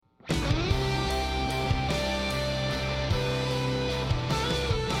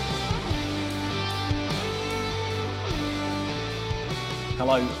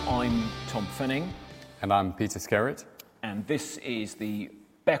Hello, I'm Tom Fenning. And I'm Peter Skerratt. And this is the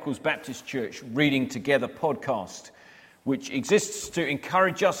Beccles Baptist Church Reading Together podcast, which exists to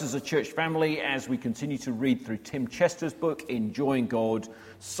encourage us as a church family as we continue to read through Tim Chester's book, Enjoying God,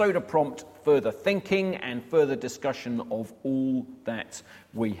 so to prompt further thinking and further discussion of all that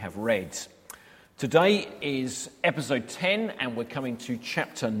we have read. Today is episode 10, and we're coming to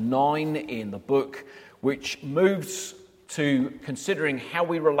chapter 9 in the book, which moves to considering how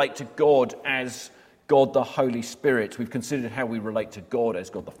we relate to God as God the Holy Spirit. We've considered how we relate to God as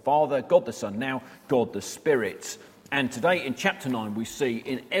God the Father, God the Son, now God the Spirit. And today in chapter 9 we see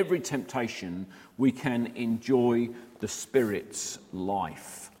in every temptation we can enjoy the Spirit's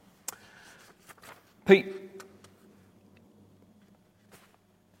life. Pete,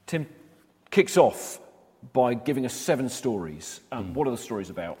 Tim kicks off by giving us 7 stories. What are the stories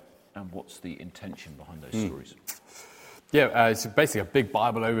about, and what's the intention behind those stories? Yeah, it's basically a big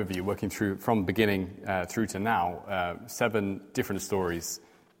Bible overview, working through from beginning through to now, 7 different stories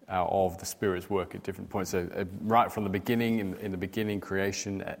of the Spirit's work at different points. So right from the beginning, in the beginning,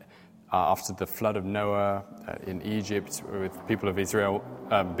 creation, after the flood of Noah in Egypt, with people of Israel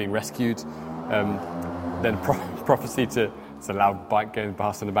being rescued, then prophecy to it's a loud bike going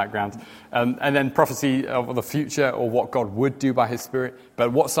past in the background, and then prophecy of the future or what God would do by His Spirit.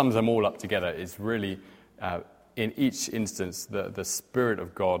 But what sums them all up together is really, in each instance, the Spirit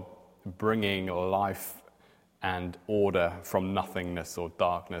of God bringing life and order from nothingness or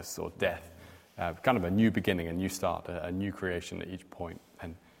darkness or death. Kind of a new beginning, a new start, a new creation at each point.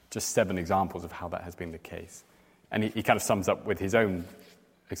 And just 7 examples of how that has been the case. And he kind of sums up with his own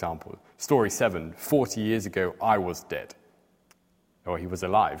example. Story 7, 40 years ago, I was dead. Or he was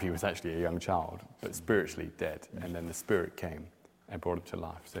alive. He was actually a young child, but spiritually dead. And then the Spirit came and brought him to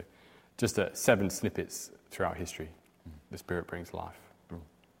life. So just 7 snippets throughout history. The Spirit brings life.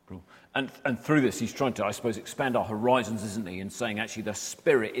 And through this, he's trying to, I suppose, expand our horizons, isn't he? And saying, actually, the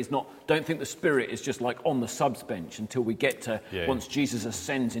Spirit is not, don't think the Spirit is just like on the subs bench until we get to once Jesus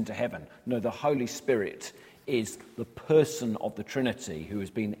ascends into heaven. No, the Holy Spirit is the person of the Trinity who has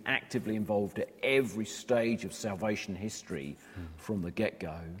been actively involved at every stage of salvation history from the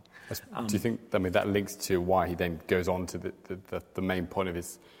get-go. Do you think, that links to why he then goes on to the main point of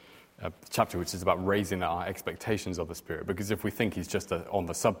his chapter, which is about raising our expectations of the Spirit? Because if we think he's just on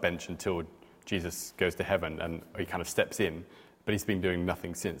the sub-bench until Jesus goes to heaven and he kind of steps in, but he's been doing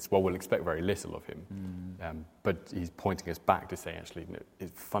nothing since, well, we'll expect very little of him. But he's pointing us back to say, actually, no,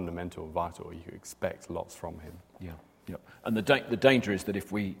 it's fundamental and vital. You expect lots from him. Yeah. And the danger is that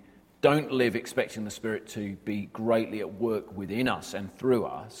if we don't live expecting the Spirit to be greatly at work within us and through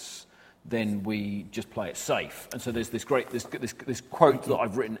us, then we just play it safe. And so there's this quote that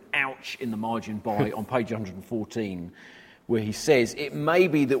I've written, ouch, in the margin by on page 114, where he says, it may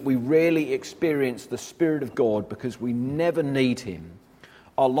be that we rarely experience the Spirit of God because we never need him.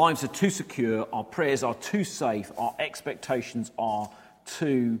 Our lives are too secure, our prayers are too safe, our expectations are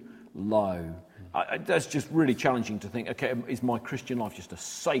too low. That's just really challenging to think, okay, is my Christian life just a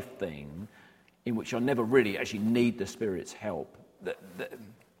safe thing in which I never really actually need the Spirit's help?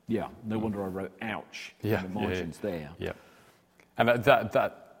 No wonder I wrote ouch in the margins there. Yeah. And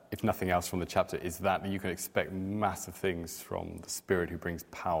that, if nothing else from the chapter, is that you can expect massive things from the Spirit who brings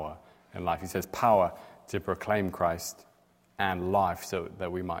power in life. He says power to proclaim Christ and life so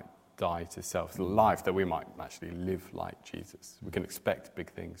that we might die to self. Life that we might actually live like Jesus. We can expect big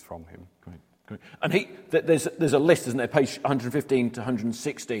things from him. Great. And there's a list, isn't there, page 115 to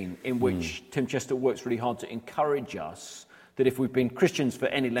 116, in which Tim Chester works really hard to encourage us that if we've been Christians for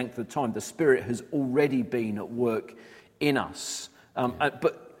any length of time, the Spirit has already been at work in us.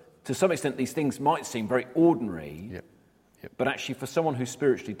 But to some extent, these things might seem very ordinary, but actually for someone who's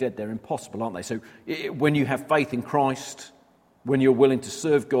spiritually dead, they're impossible, aren't they? So when you have faith in Christ, when you're willing to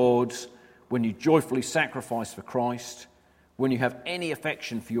serve God, when you joyfully sacrifice for Christ, when you have any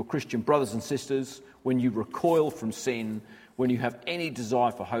affection for your Christian brothers and sisters, when you recoil from sin, when you have any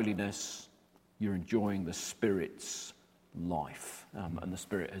desire for holiness, you're enjoying the Spirit's life. And the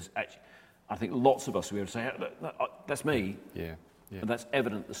Spirit has actually, I think lots of us will be able to say, that's me. Yeah. And that's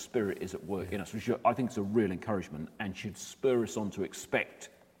evident the Spirit is at work in us, which I think is a real encouragement and should spur us on to expect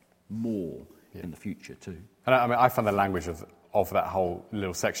more in the future too. And I find the language of that whole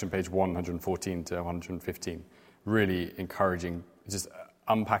little section, page 114 to 115, really encouraging, just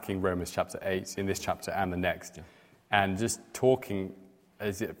unpacking Romans chapter 8 in this chapter and the next, and just talking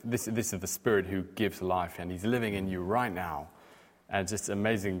as if this is the Spirit who gives life, and he's living in you right now. And just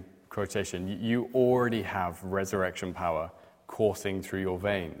amazing quotation, you already have resurrection power coursing through your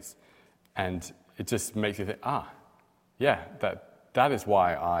veins. And it just makes you think, that is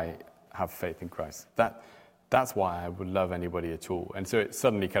why I have faith in Christ. That's why I would love anybody at all. And so it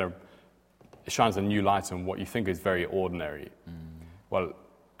suddenly kind of shines a new light on what you think is very ordinary. Well,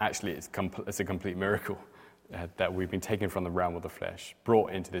 actually, it's a complete miracle that we've been taken from the realm of the flesh,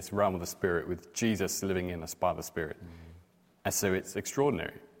 brought into this realm of the Spirit with Jesus living in us by the Spirit. And so it's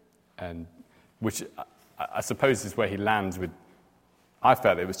extraordinary, and which I suppose is where he lands with. I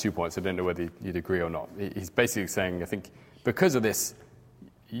felt it was 2 points. I don't know whether you'd agree or not. He's basically saying, I think, because of this,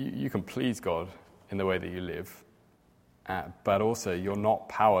 you can please God in the way that you live, but also you're not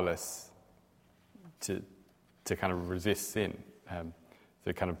powerless to kind of resist sin.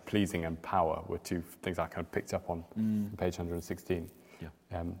 So kind of pleasing and power were two things I kind of picked up on page 116.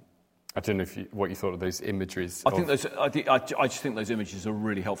 Yeah. I don't know what you thought of those imageries. I just think those images are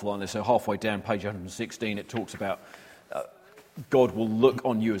really helpful, aren't they? So halfway down page 116, it talks about God will look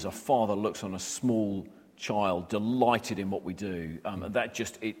on you as a father looks on a small child, delighted in what we do. And that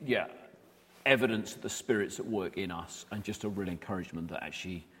evidence that the Spirit's at work in us, and just a real encouragement that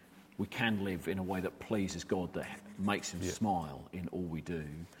actually we can live in a way that pleases God, that makes him smile in all we do.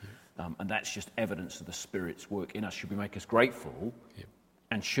 And that's just evidence of the Spirit's work in us. Should we make us grateful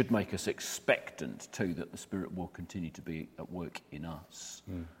and should make us expectant too that the Spirit will continue to be at work in us.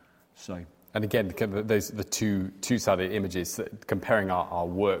 So, and again, those the two-sided images, comparing our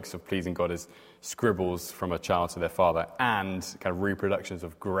works of pleasing God as scribbles from a child to their father and kind of reproductions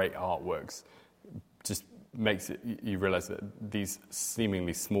of great artworks, just makes it, you realize that these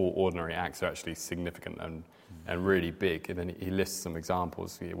seemingly small, ordinary acts are actually significant and really big. And then he lists some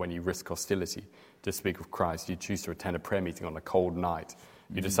examples. When you risk hostility to speak of Christ, you choose to attend a prayer meeting on a cold night,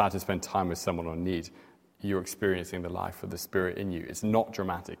 you decide to spend time with someone in need, you're experiencing the life of the Spirit in you. It's not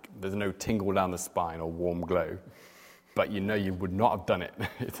dramatic. There's no tingle down the spine or warm glow. But you know you would not have done it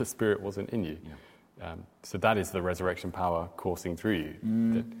if the Spirit wasn't in you. So that is the resurrection power coursing through you.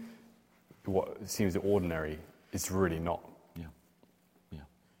 That what seems ordinary is really not.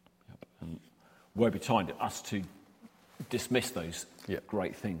 And woe betide us to dismiss those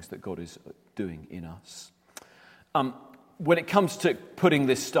great things that God is doing in us. When it comes to putting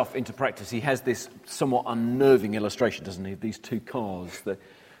this stuff into practice, he has this somewhat unnerving illustration, doesn't he, of these two cars.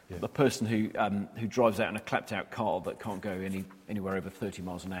 The person who drives out in a clapped-out car that can't go anywhere over 30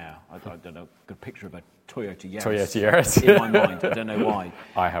 miles an hour. I don't know, got a picture of a Toyota Yaris in my mind. I don't know why.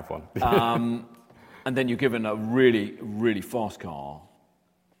 I have one. And then you're given a really, really fast car,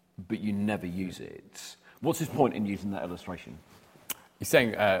 but you never use it. What's his point in using that illustration? He's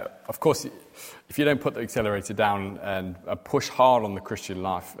saying, of course, if you don't put the accelerator down and push hard on the Christian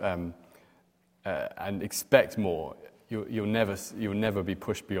life and expect more, you'll never be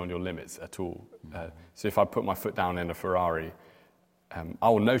pushed beyond your limits at all. So if I put my foot down in a Ferrari, I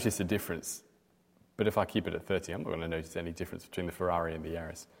will notice a difference. But if I keep it at 30, I'm not going to notice any difference between the Ferrari and the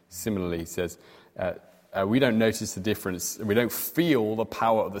Yaris. Similarly, he says, we don't notice the difference, we don't feel the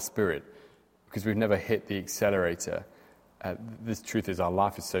power of the Spirit because we've never hit the accelerator. The truth is our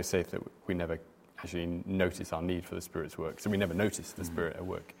life is so safe that we never actually notice our need for the Spirit's work. So we never notice the Spirit at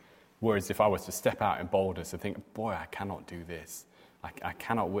work. Whereas if I was to step out in boldness and think, boy, I cannot do this. I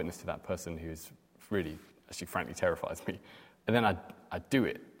cannot witness to that person who is really, actually frankly terrifies me. And then I do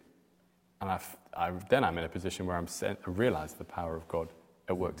it. And then I'm in a position where I realize the power of God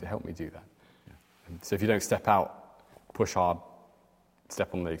at work to help me do that. And so if you don't step out, push hard,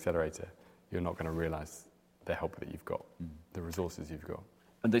 step on the accelerator, you're not going to realize the help that you've got, the resources you've got.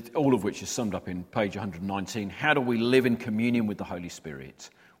 And all of which is summed up in page 119. How do we live in communion with the Holy Spirit?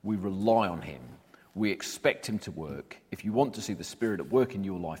 We rely on him. We expect him to work. If you want to see the Spirit at work in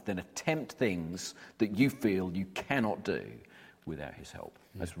your life, then attempt things that you feel you cannot do without his help.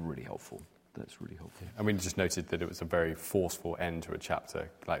 That's really helpful. That's really helpful. And we just noted that it was a very forceful end to a chapter.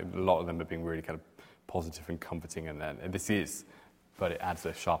 Like a lot of them have been really kind of positive and comforting, and this is, but it adds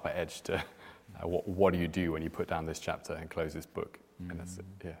a sharper edge to what do you do when you put down this chapter and close this book? And that's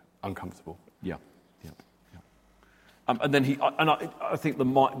uncomfortable. Yeah. And then I think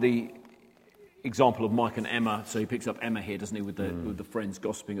the example of Mike and Emma. So he picks up Emma here, doesn't he, with the friends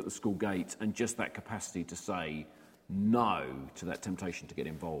gossiping at the school gate, and just that capacity to say no to that temptation to get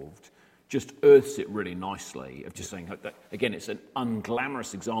involved, just earths it really nicely. Of just saying that again, it's an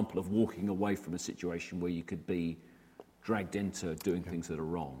unglamorous example of walking away from a situation where you could be dragged into doing things that are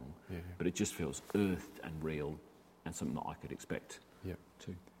wrong, but it just feels earthed and real, and something that I could expect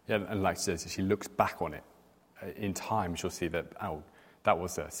too. Yeah, and like she says, if she looks back on it, in time she'll see that, that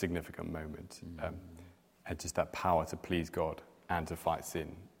was a significant moment. And just that power to please God and to fight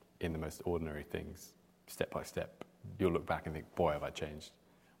sin in the most ordinary things, step by step. You'll look back and think, boy, have I changed.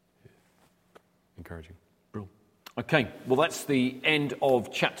 Encouraging. Brilliant. Okay, well, that's the end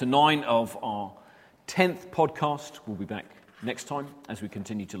of chapter 9 of our 10th podcast. We'll be back next time as we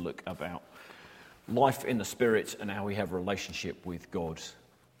continue to look about life in the Spirit and how we have a relationship with God,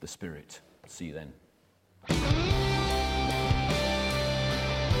 the Spirit. See you then.